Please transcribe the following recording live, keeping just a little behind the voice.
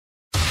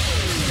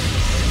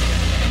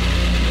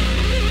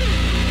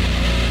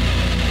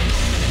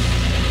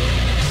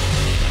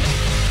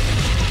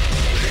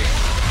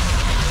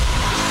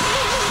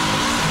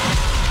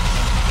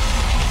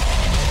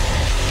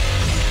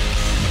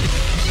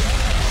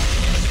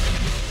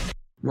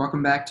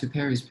Welcome back to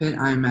Perry's Pit.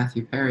 I'm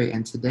Matthew Perry,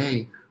 and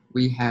today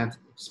we have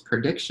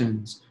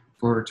predictions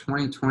for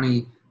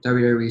 2020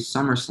 WWE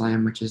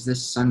SummerSlam, which is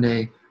this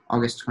Sunday,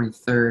 August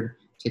 23rd,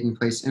 taking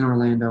place in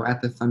Orlando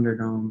at the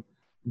Thunderdome.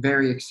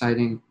 Very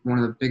exciting, one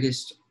of the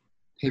biggest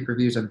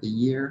pay-per-views of the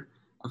year.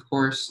 Of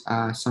course,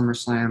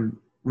 SummerSlam,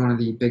 one of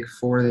the big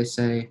four, they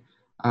say,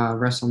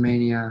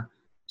 WrestleMania,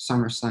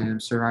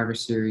 SummerSlam, Survivor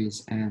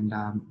Series, and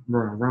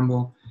Royal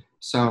Rumble.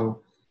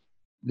 So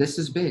this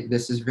is big.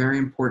 This is very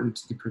important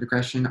to the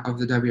progression of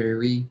the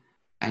WWE,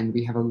 and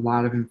we have a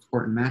lot of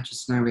important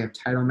matches tonight. We have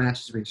title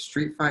matches, we have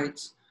street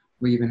fights,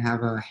 we even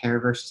have a hair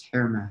versus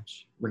hair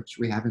match, which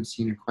we haven't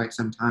seen in quite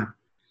some time.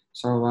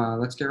 So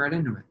let's get right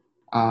into it.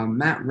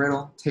 Matt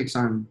Riddle takes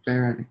on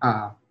Baron,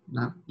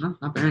 not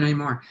Baron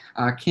anymore,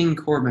 King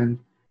Corbin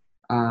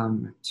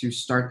to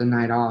start the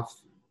night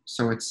off,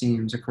 so it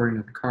seems, according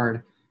to the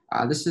card.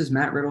 This is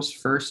Matt Riddle's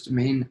first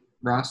main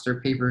roster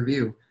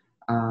pay-per-view.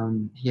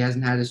 He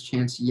hasn't had his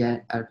chance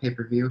yet at a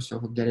pay-per-view, so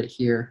he'll get it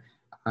here.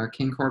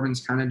 King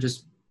Corbin's kind of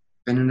just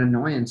been an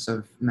annoyance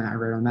of Matt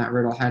Riddle. Matt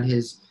Riddle had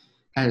his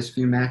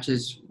few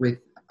matches with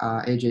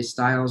AJ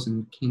Styles,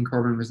 and King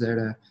Corbin was there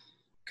to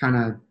kind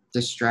of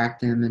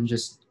distract him and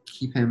just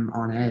keep him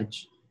on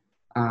edge.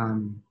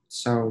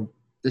 So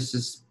this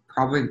is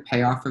probably the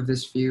payoff of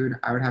this feud,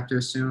 I would have to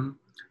assume.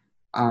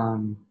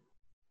 I'd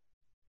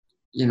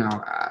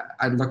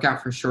look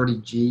out for Shorty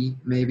G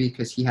maybe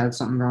because he had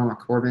something going with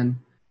Corbin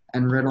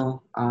and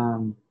Riddle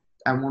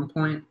at one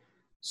point.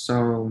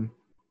 So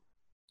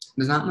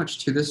there's not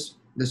much to this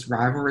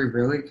rivalry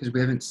really because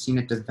we haven't seen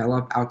it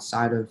develop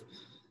outside of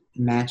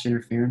match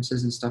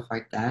interferences and stuff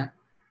like that.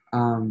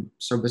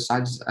 So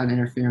besides an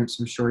interference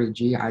from Shorty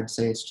G, I'd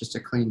say it's just a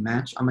clean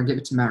match. I'm going to give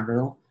it to Matt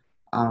Riddle.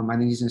 I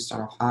think he's going to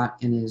start off hot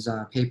in his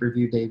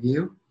pay-per-view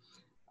debut.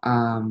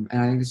 And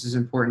I think this is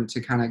important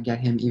to kind of get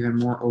him even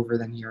more over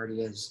than he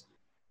already is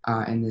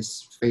in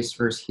this face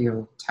versus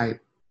heel type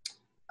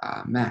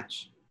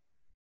match.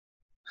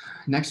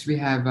 Next, we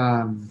have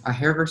a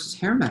hair versus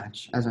hair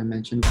match, as I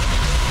mentioned,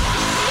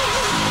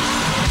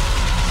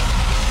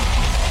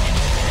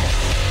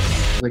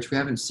 which we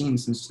haven't seen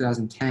since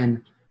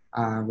 2010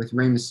 with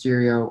Rey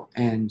Mysterio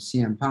and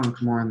CM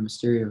Punk. More on the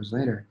Mysterios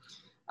later.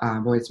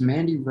 But it's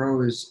Mandy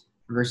Rose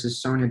versus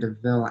Sonya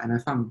Deville, and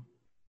if I'm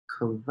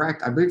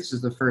correct, I believe this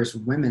is the first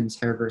women's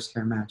hair versus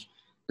hair match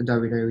the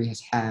WWE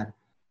has had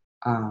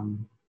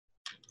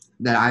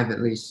that I've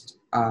at least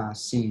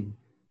seen.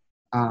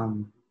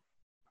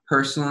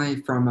 Personally,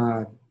 from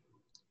a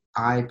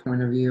eye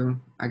point of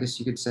view, I guess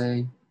you could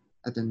say,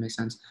 that didn't make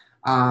sense.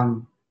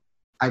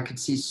 I could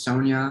see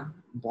Sonya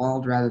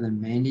bald rather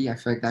than Mandy. I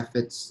feel like that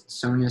fits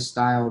Sonya's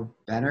style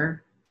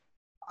better.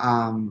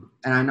 And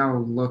I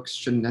know looks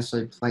shouldn't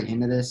necessarily play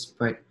into this,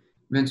 but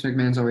Vince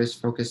McMahon's always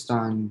focused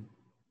on,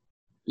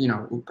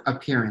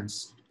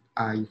 appearance,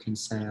 you can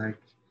say.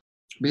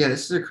 But yeah,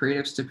 this is a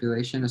creative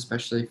stipulation,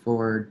 especially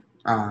for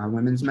a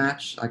women's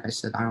match. Like I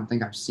said, I don't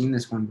think I've seen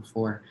this one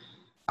before.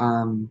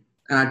 And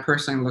I'd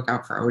personally look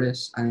out for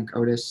Otis. I think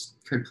Otis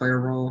could play a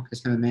role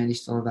because him and Mandy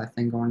still have that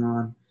thing going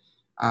on.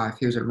 If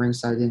he was at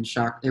ringside,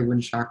 it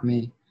wouldn't shock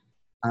me.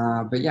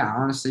 But yeah,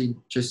 honestly,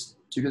 just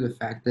due to the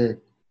fact that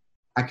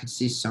I could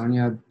see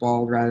Sonya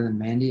bald rather than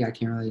Mandy, I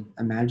can't really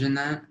imagine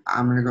that.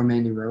 I'm going to go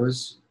Mandy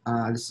Rose.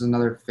 This is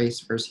another face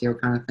versus heel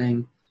kind of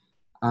thing.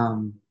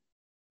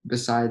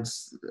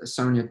 Besides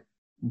Sonya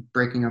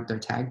breaking up their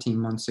tag team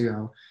months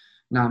ago,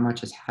 not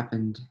much has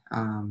happened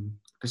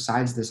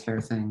besides this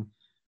hair thing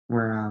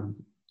where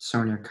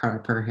Sonya cut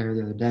up her hair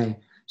the other day.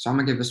 So I'm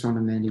going to give this one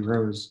to Mandy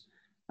Rose.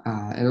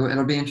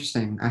 It'll be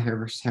interesting, a hair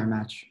versus hair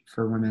match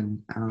for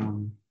women.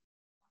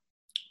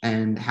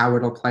 And how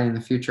it'll play in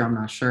the future, I'm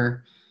not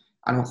sure.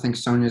 I don't think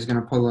Sonya's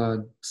going to pull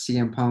a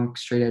CM Punk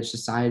Straight Edge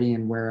Society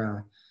and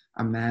wear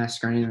a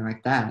mask or anything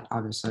like that,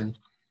 obviously.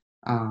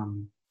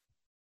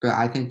 But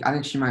I think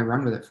she might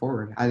run with it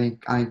forward. I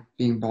think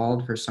being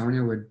bald for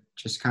Sonya would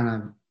just kind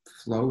of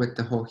flow with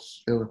the whole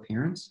heel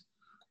appearance.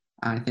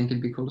 I think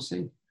it'd be cool to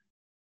see.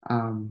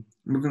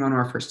 Moving on to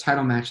our first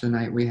title match of the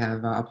night, we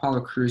have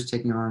Apollo Crews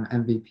taking on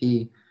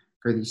MVP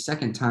for the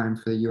second time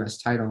for the U.S.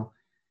 title.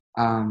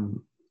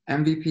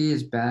 MVP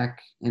is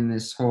back in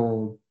this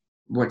whole,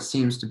 what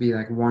seems to be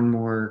like one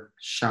more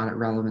shot at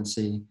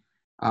relevancy.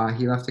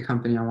 He left the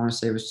company, I want to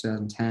say it was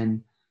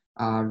 2010,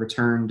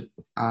 returned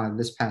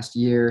this past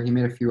year. He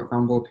made a few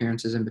Rumble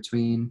appearances in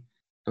between,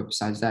 but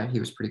besides that, he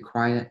was pretty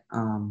quiet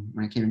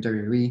when it came to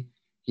WWE.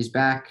 He's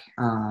back.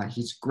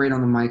 He's great on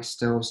the mic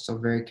still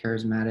very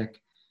charismatic.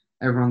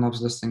 Everyone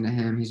loves listening to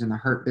him. He's in the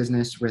Hurt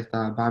Business with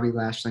Bobby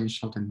Lashley and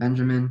Shelton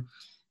Benjamin.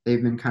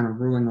 They've been kind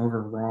of ruling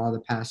over Raw the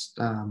past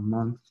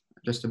month,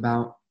 just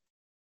about.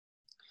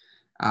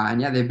 And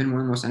yeah, they've been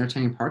one of the most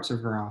entertaining parts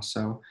of Raw.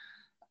 So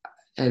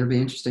it'll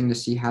be interesting to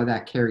see how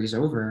that carries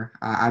over.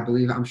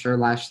 I'm sure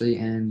Lashley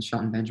and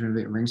Shelton Benjamin will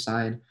be at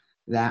ringside.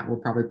 That will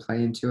probably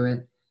play into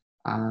it.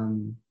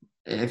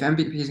 If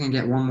MVP is going to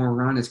get one more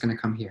run, it's going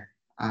to come here.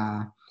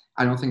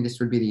 I don't think this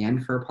would be the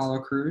end for Apollo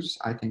Crews.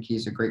 I think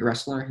he's a great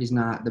wrestler. He's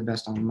not the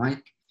best on the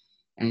mic,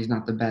 and he's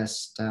not the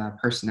best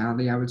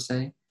personality, I would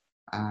say.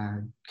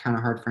 Kind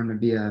of hard for him to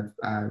be a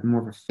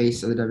more of a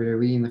face of the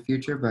WWE in the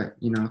future, but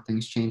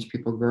things change,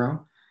 people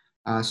grow.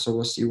 So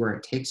we'll see where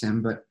it takes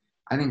him. But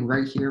I think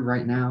right here,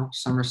 right now,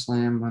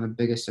 SummerSlam, one of the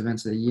biggest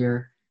events of the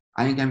year.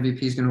 I think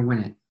MVP is going to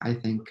win it. I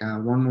think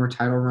one more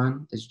title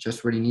run is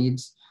just what he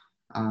needs.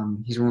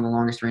 He's one of the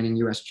longest reigning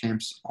U.S.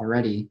 champs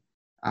already.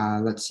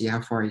 Let's see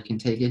how far he can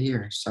take it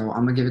here. So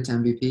I'm going to give it to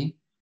MVP.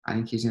 I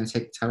think he's going to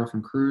take the title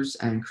from Cruz,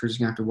 and Cruz is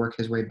going to have to work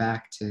his way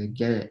back to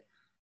get it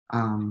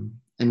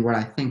in what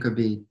I think could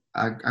be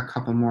a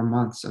couple more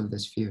months of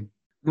this feud.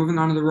 Moving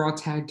on to the Raw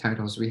tag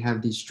titles, we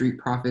have the Street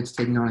Profits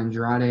taking on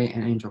Andrade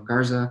and Angel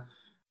Garza.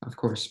 Of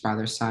course, by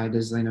their side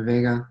is Zelina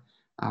Vega,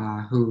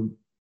 who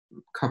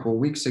a couple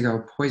weeks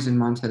ago poisoned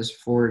Montez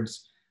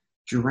Ford's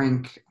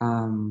drink,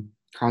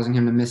 causing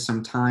him to miss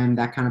some time.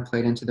 That kind of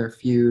played into their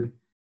feud.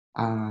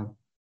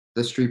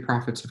 The Street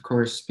Profits, of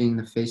course, being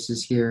the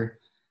faces here.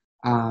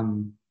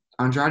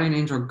 Andrade and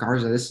Angel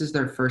Garza, this is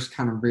their first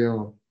kind of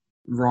real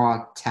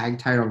Raw tag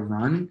title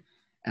run.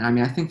 And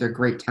I think they're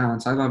great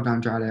talents. I loved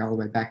Andrade all the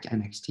way back to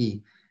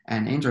NXT.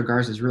 And Angel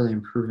Garza is really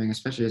improving,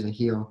 especially as a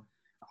heel.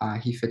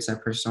 He fits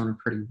that persona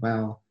pretty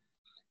well.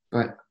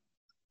 But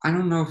I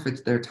don't know if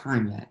it's their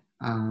time yet.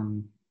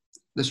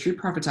 The Street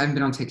Profits I haven't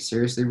been able to take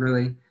seriously,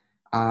 really.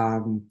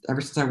 Ever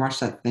since I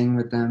watched that thing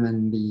with them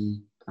and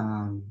the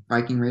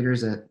Viking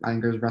Raiders at, I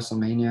think it was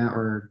WrestleMania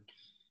or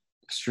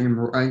I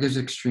think it was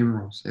Extreme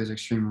Rules. It was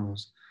Extreme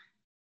Rules,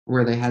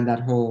 where they had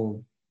that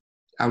whole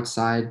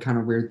outside kind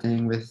of weird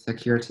thing with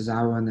Akira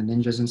Tozawa and the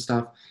ninjas and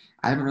stuff.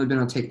 I haven't really been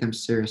able to take them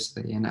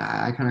seriously, and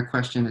I kind of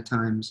question at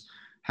times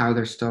how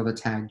they're still the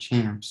tag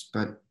champs.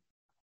 But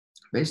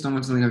based on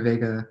what Zelina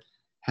Vega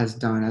has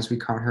done, as we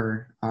caught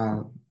her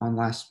on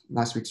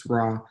last week's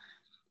Raw,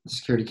 the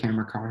security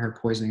camera caught her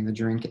poisoning the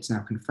drink. It's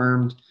now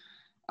confirmed.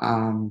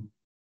 I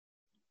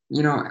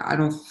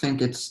don't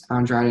think it's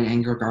Andrade and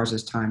Angel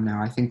Garza's time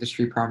now. I think the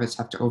Street Profits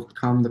have to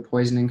overcome the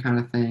poisoning kind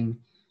of thing.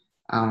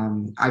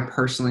 I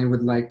personally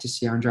would like to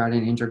see Andrade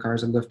and Angel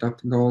Garza lift up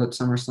the gold at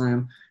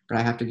SummerSlam, but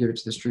I have to give it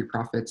to the Street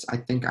Profits. I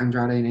think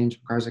Andrade and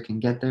Angel Garza can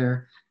get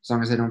there as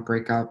long as they don't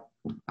break up.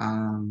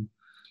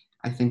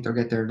 I think they'll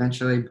get there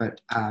eventually,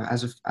 but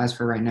as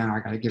for right now,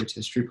 I got to give it to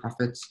the Street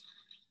Profits.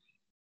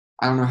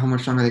 I don't know how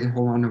much longer they can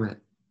hold on to it,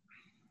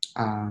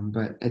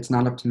 but it's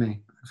not up to me,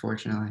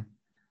 unfortunately.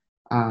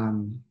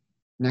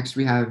 Next,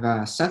 we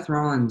have Seth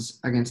Rollins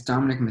against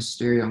Dominic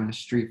Mysterio in a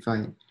street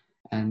fight.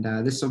 And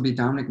this will be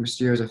Dominic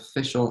Mysterio's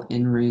official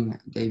in-ring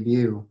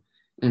debut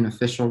in an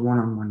official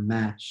one-on-one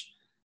match.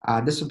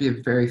 This will be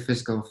a very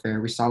physical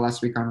affair. We saw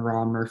last week on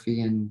Raw,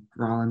 Murphy and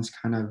Rollins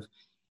kind of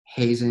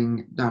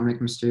hazing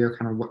Dominic Mysterio,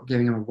 kind of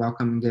giving him a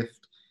welcome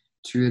gift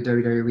to the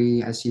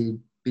WWE as he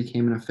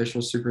became an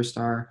official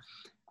superstar.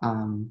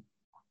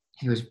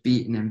 He was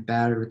beaten and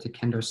battered with the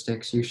kendo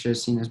sticks. You should have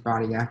seen his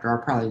body after.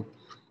 I'll probably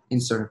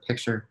insert a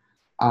picture.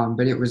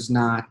 But it was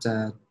not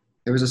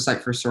it was a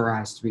sight for sore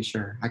eyes, to be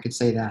sure. I could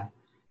say that.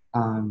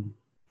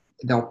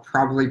 They'll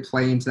probably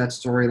play into that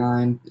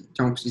storyline.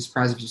 Don't be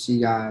surprised if you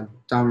see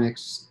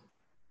Dominic's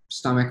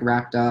stomach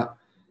wrapped up.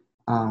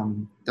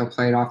 They'll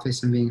play it off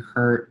as him being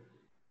hurt.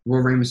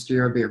 Will Rey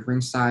Mysterio be at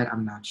ringside?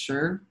 I'm not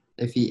sure.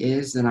 If he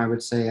is, then I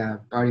would say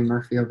Buddy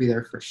Murphy will be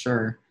there for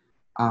sure.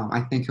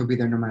 I think he'll be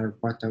there no matter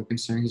what, though,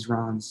 considering he's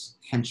Rollins'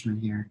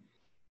 henchman here.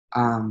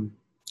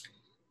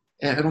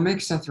 It'll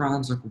make Seth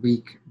Rollins look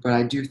weak, but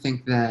I do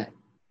think that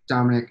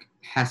Dominic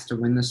has to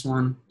win this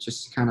one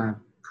just to kind of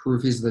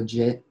prove he's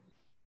legit,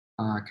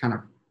 kind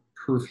of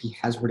prove he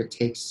has what it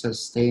takes to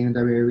stay in the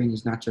WWE, and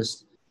he's not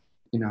just,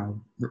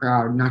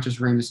 not just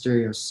Rey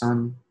Mysterio's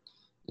son.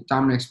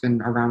 Dominic's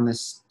been around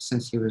this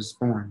since he was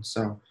born,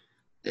 so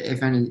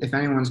if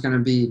anyone's going to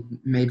be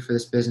made for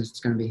this business, it's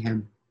going to be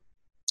him.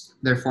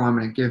 Therefore, I'm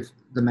going to give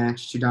the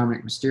match to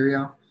Dominic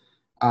Mysterio.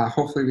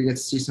 Hopefully, we get to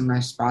see some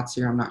nice spots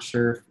here. I'm not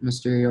sure if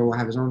Mysterio will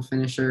have his own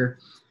finisher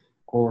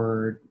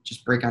or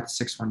just break out the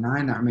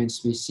 619. That remains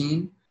to be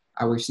seen.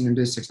 We've seen him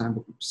do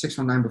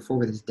 619 before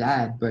with his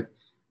dad, but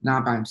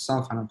not by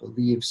himself, I don't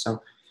believe.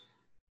 So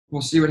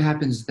we'll see what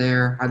happens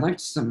there. I'd like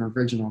to see something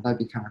original. That'd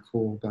be kind of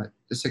cool, but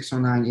the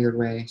 619, either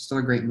way, still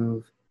a great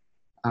move.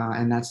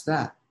 And that's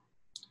that.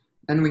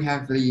 Then we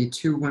have the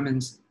two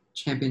women's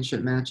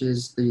championship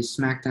matches, the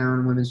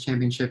SmackDown Women's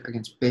Championship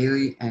against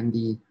Bayley and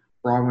the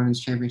Raw Women's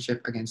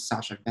Championship against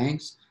Sasha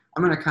Banks.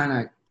 I'm going to kind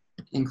of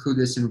include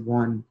this in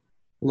one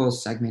little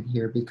segment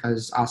here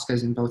because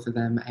Asuka's in both of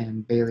them,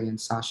 and Bayley and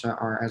Sasha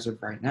are, as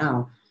of right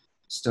now,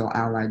 still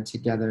allied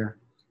together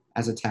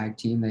as a tag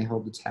team. They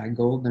hold the tag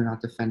gold. They're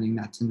not defending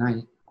that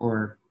tonight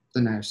or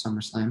the night of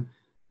SummerSlam,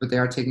 but they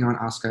are taking on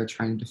Asuka,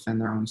 trying to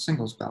defend their own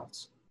singles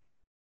belts.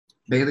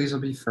 Bayley's will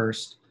be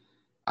first.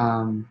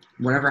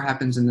 Whatever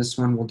happens in this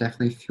one will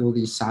definitely fuel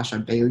the Sasha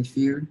Bayley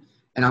feud,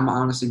 and I'm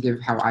honestly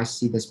give how I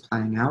see this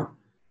playing out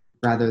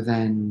rather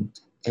than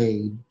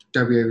a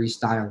WWE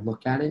style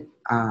look at it.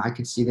 I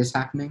could see this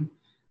happening.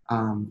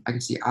 I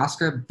could see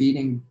Asuka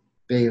beating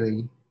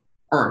Bayley,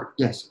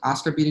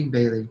 Asuka beating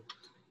Bayley,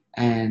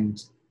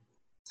 and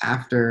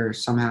after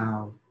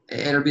somehow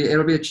it'll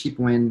be a cheap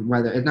win,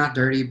 whether it's not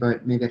dirty,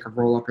 but maybe like a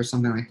roll up or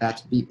something like that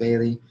to beat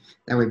Bayley.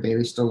 That way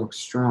Bayley still looks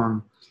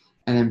strong,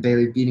 and then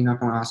Bayley beating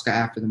up on Asuka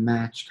after the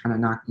match, kind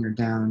of knocking her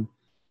down,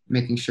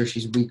 making sure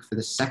she's weak for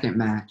the second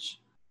match,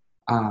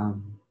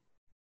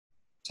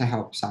 to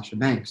help Sasha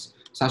Banks.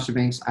 Sasha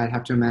Banks, I'd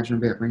have to imagine,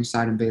 will be at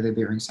ringside, and Bayley will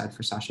be at ringside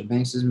for Sasha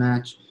Banks'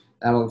 match.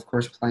 That'll of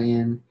course play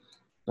in,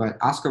 but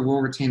Asuka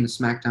will retain the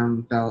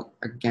SmackDown belt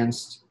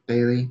against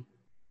Bayley.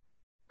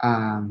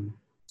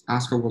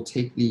 Asuka will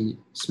take the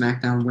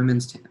SmackDown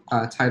Women's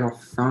title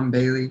from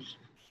Bayley,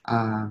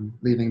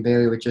 leaving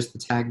Bayley with just the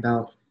tag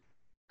belt.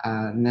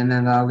 And then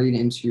that'll lead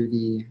into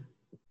the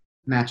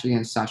match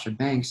against Sasha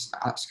Banks.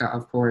 Asuka,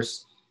 of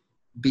course,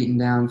 beaten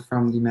down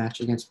from the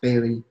match against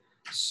Bayley.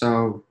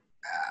 So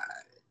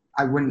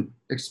I wouldn't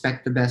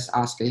expect the best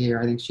Asuka here.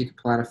 I think she could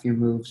pull out a few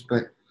moves,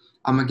 but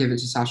I'm going to give it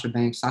to Sasha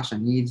Banks. Sasha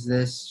needs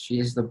this. She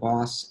is the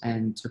boss,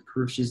 and to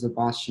prove she's the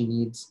boss, she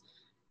needs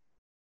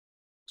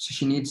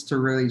to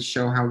really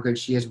show how good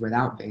she is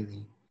without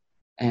Bayley.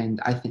 And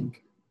I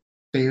think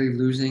Bayley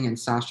losing and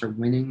Sasha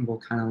winning will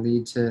kind of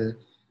lead to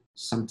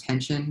some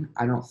tension.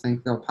 I don't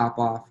think they'll pop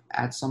off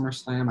at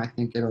SummerSlam. I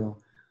think it'll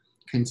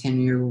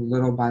continue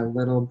little by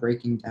little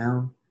breaking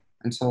down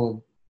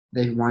until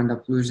they wind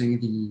up losing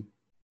the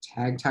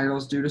tag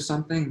titles due to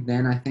something.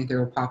 Then I think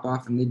it'll pop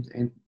off and lead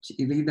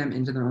them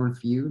into their own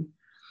feud.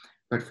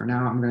 But for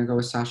now, I'm going to go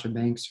with Sasha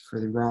Banks for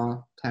the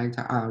Raw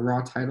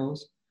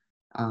titles.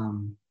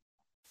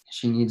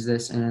 She needs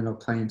this, and it'll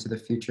play into the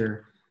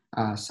future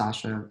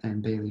Sasha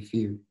and Bayley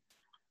feud.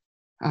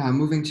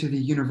 Moving to the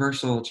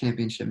Universal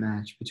Championship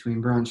match between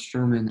Braun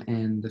Strowman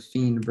and The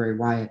Fiend Bray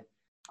Wyatt.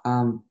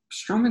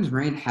 Strowman's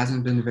reign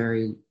hasn't been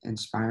very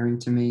inspiring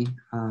to me.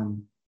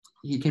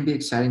 He can be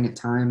exciting at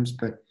times,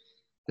 but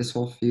this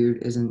whole feud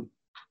isn't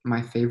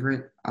my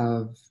favorite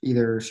of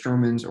either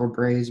Strowman's or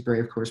Bray's. Bray,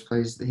 of course,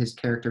 plays his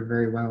character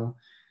very well.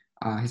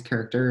 His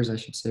characters, I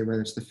should say,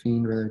 whether it's The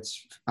Fiend, whether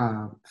it's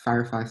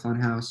Firefly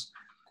Funhouse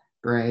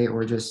Bray,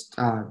 or just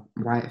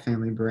Wyatt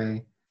family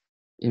Bray.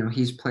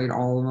 He's played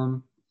all of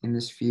them in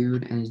this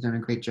feud, and he's done a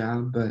great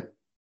job, but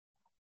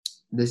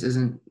this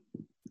isn't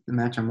the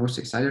match I'm most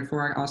excited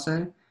for, I'll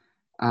say.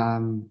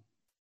 I'm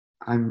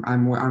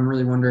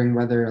really wondering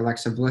whether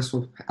Alexa Bliss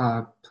will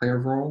play a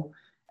role,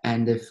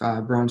 and if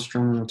Braun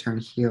Strowman will turn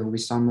heel. We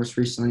saw most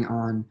recently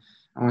on,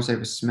 I want to say it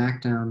was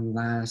SmackDown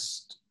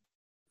last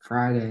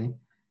Friday,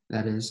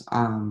 that is,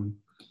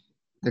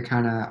 the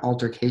kind of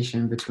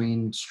altercation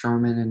between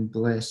Strowman and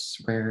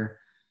Bliss, where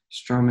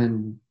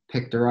Strowman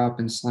picked her up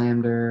and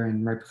slammed her,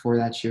 and right before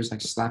that she was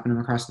like slapping him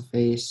across the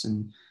face,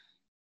 and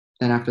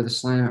then after the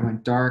slam it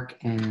went dark,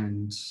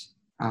 and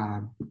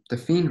the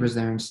Fiend was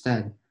there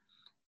instead.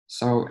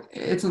 So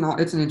it's an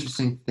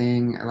interesting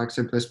thing.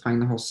 Alexa Bliss playing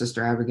the whole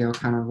Sister Abigail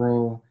kind of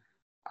role.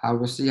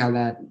 We'll see how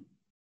that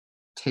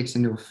takes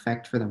into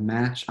effect for the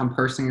match. I'm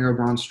personally going to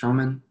go Braun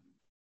Strowman.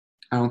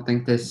 I don't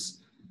think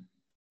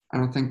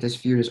this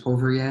feud is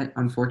over yet.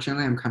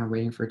 Unfortunately, I'm kind of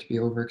waiting for it to be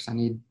over because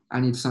I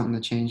need something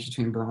to change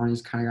between Braun.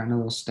 He's kind of gotten a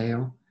little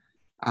stale.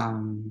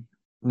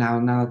 Now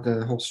that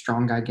the whole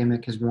strong guy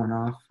gimmick has worn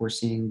off, we're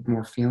seeing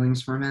more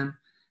feelings from him,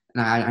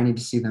 and I need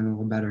to see them a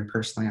little better.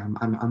 Personally,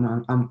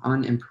 I'm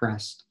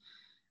unimpressed.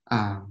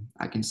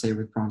 I can say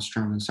with Braun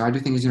Strowman, so I do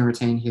think he's going to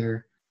retain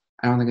here.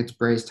 I don't think it's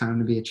Bray's time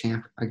to be a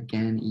champ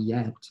again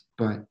yet,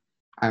 but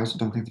I also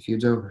don't think the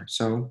feud's over.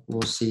 So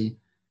we'll see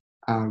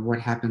what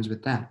happens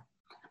with that.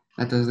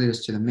 That does lead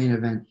us to the main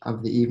event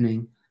of the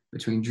evening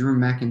between Drew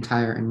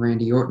McIntyre and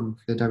Randy Orton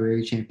for the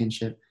WWE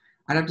Championship.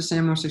 I'd have to say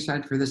I'm most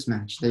excited for this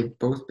match. They've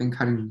both been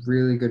cutting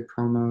really good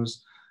promos.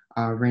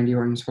 Randy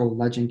Orton's whole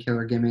Legend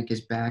Killer gimmick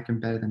is back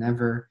and better than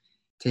ever,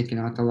 taking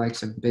out the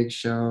likes of Big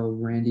Show,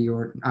 Randy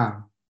Orton.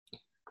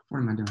 What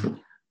am I doing?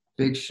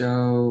 Big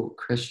Show,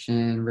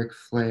 Christian, Ric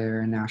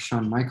Flair, and now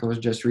Shawn Michaels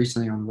just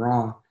recently on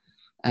Raw.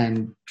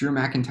 And Drew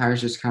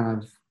McIntyre's just kind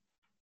of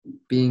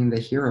being the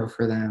hero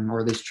for them, or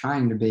at least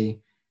trying to be,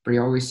 but he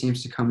always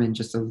seems to come in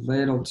just a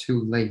little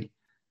too late.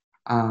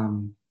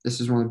 This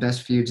is one of the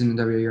best feuds in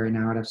the WWE right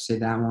now. I'd have to say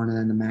that one, and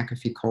then the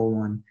McAfee Cole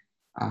one.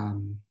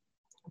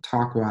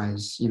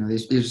 Talk-wise,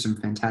 these are some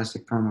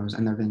fantastic promos,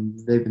 and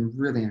they've been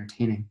really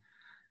entertaining.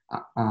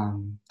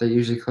 They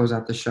usually close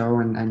out the show,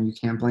 and you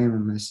can't blame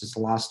them. This is a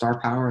lot of star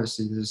power. This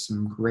is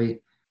some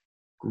great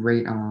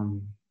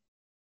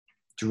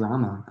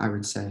drama, I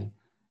would say.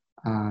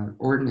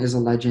 Orton is a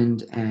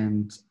legend,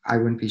 and I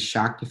wouldn't be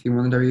shocked if he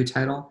won the WWE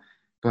title,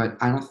 but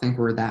I don't think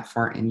we're that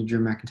far into Drew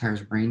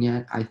McIntyre's reign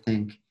yet. I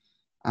think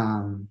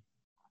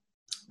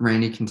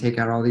Randy can take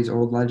out all these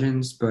old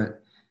legends, but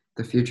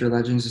the future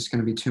legends is going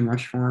to be too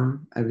much for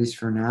him, at least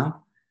for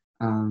now.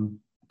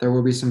 There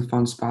will be some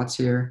fun spots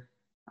here.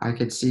 I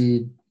could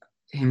see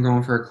him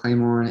going for a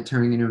Claymore and it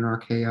turning into an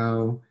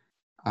RKO.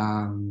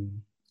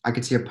 I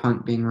could see a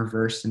punt being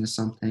reversed into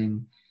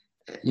something.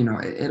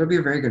 It'll be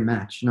a very good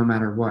match no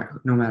matter what,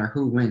 no matter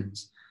who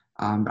wins.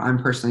 But I'm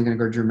personally going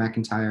to go Drew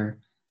McIntyre.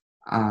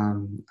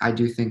 I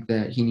do think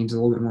that he needs a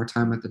little bit more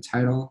time with the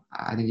title.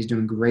 I think he's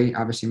doing great,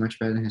 obviously much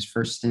better than his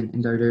first stint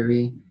in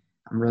WWE.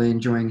 I'm really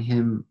enjoying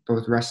him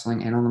both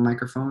wrestling and on the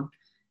microphone.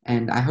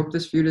 And I hope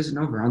this feud isn't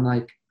over,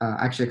 unlike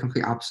actually a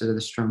complete opposite of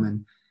the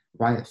Strowman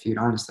Wyatt feud,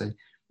 honestly.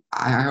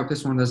 I hope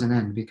this one doesn't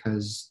end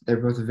because they're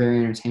both very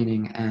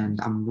entertaining and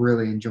I'm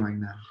really enjoying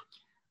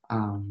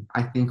them.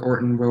 I think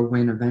Orton will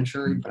win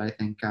eventually, but I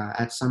think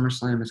at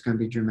SummerSlam it's going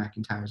to be Drew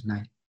McIntyre's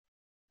night.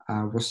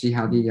 We'll see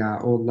how the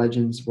old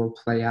legends will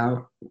play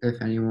out,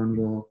 if anyone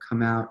will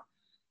come out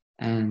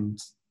and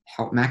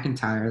help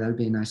McIntyre. That would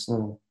be a nice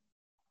little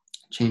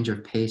change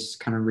of pace,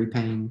 kind of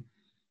repaying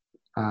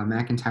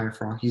McIntyre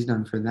for all he's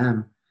done for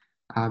them.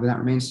 But that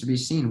remains to be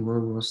seen.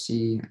 We'll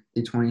see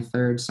the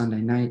 23rd,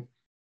 Sunday night.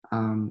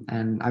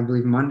 And I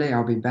believe Monday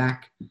I'll be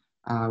back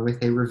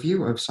with a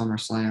review of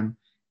SummerSlam,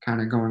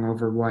 kind of going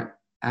over what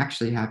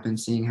actually happened,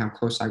 seeing how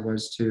close I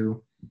was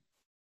to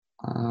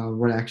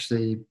what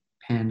actually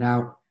panned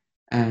out,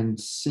 and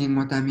seeing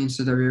what that means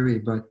to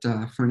WWE. But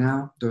for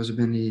now, those have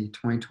been the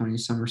 2020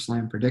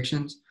 SummerSlam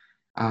predictions.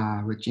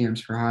 With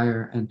GMs for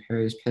Hire and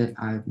Perry's Pit,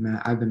 I've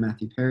been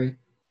Matthew Perry,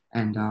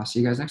 and I'll see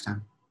you guys next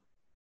time.